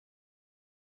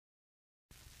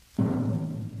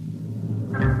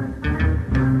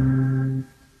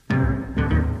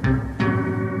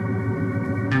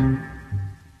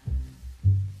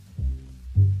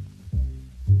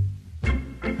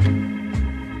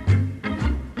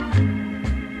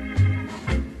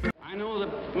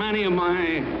many of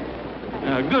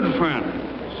my good friends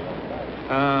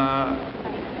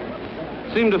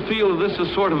seem to feel that this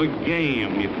is sort of a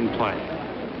game you can play.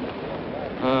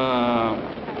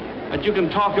 That you can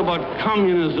talk about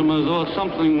communism as though it's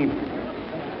something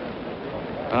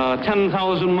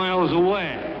 10,000 miles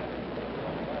away.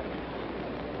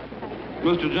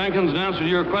 Mr. Jenkins, in answer to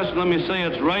your question, let me say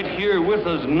it's right here with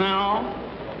us now.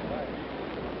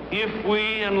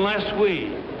 Unless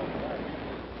we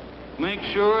make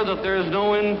sure that there is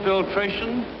no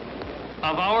infiltration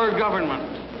of our government,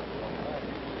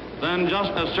 then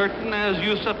just as certain as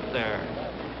you sit there,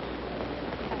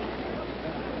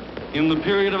 in the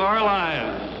period of our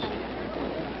lives,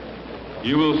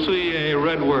 you will see a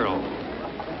red world.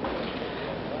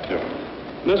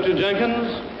 Mr.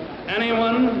 Jenkins,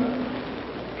 anyone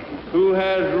who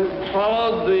has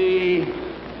followed the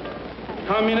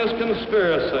communist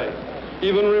conspiracy,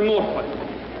 even remotely,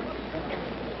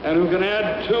 and who can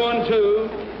add 2 and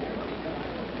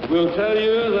 2, will tell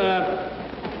you that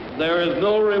there is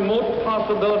no remote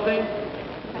possibility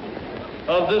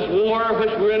of this war which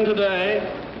we're in today,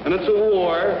 and it's a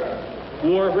war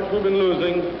which we've been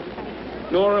losing,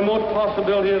 no remote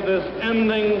possibility of this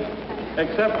ending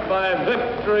except by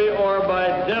victory or by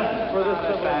death for this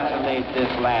civilization. Assassinate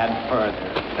this lad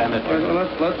further, Senator.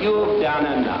 You've done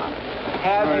enough.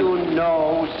 Have you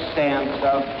no sense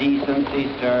of decency,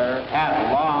 sir?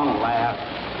 At long last,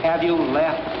 have you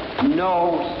left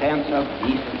no sense of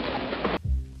decency?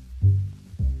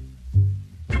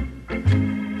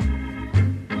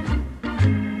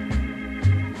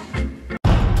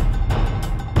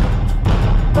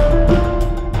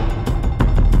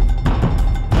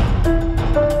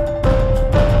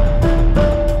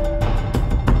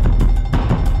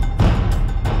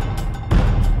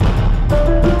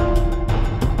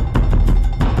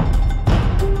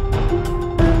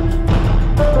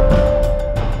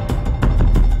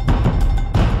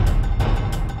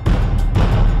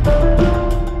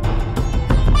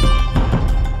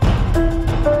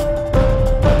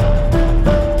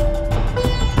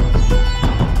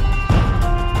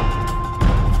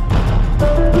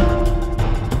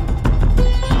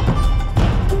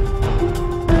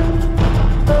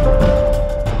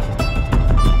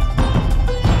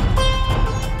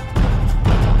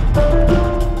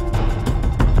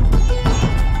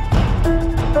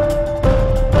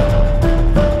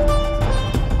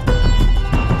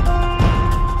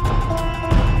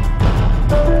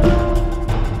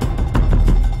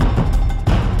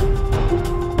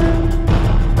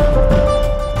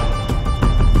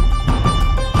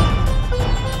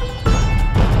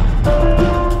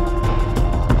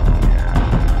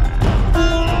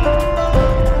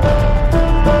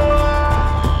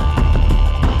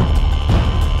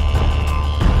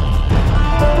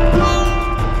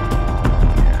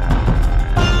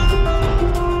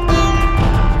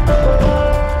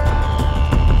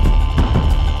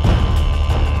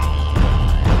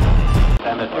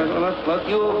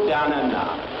 You've done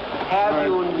enough. Have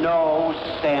you no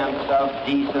sense of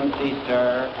decency,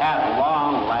 sir? At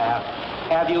long last,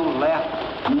 have you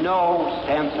left no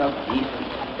sense of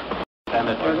decency?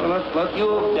 Senator,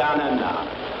 you've done enough.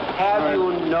 Have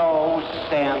you no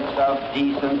sense of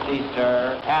decency,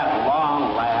 sir? At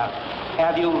long last,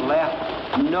 have you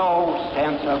left no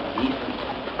sense of decency?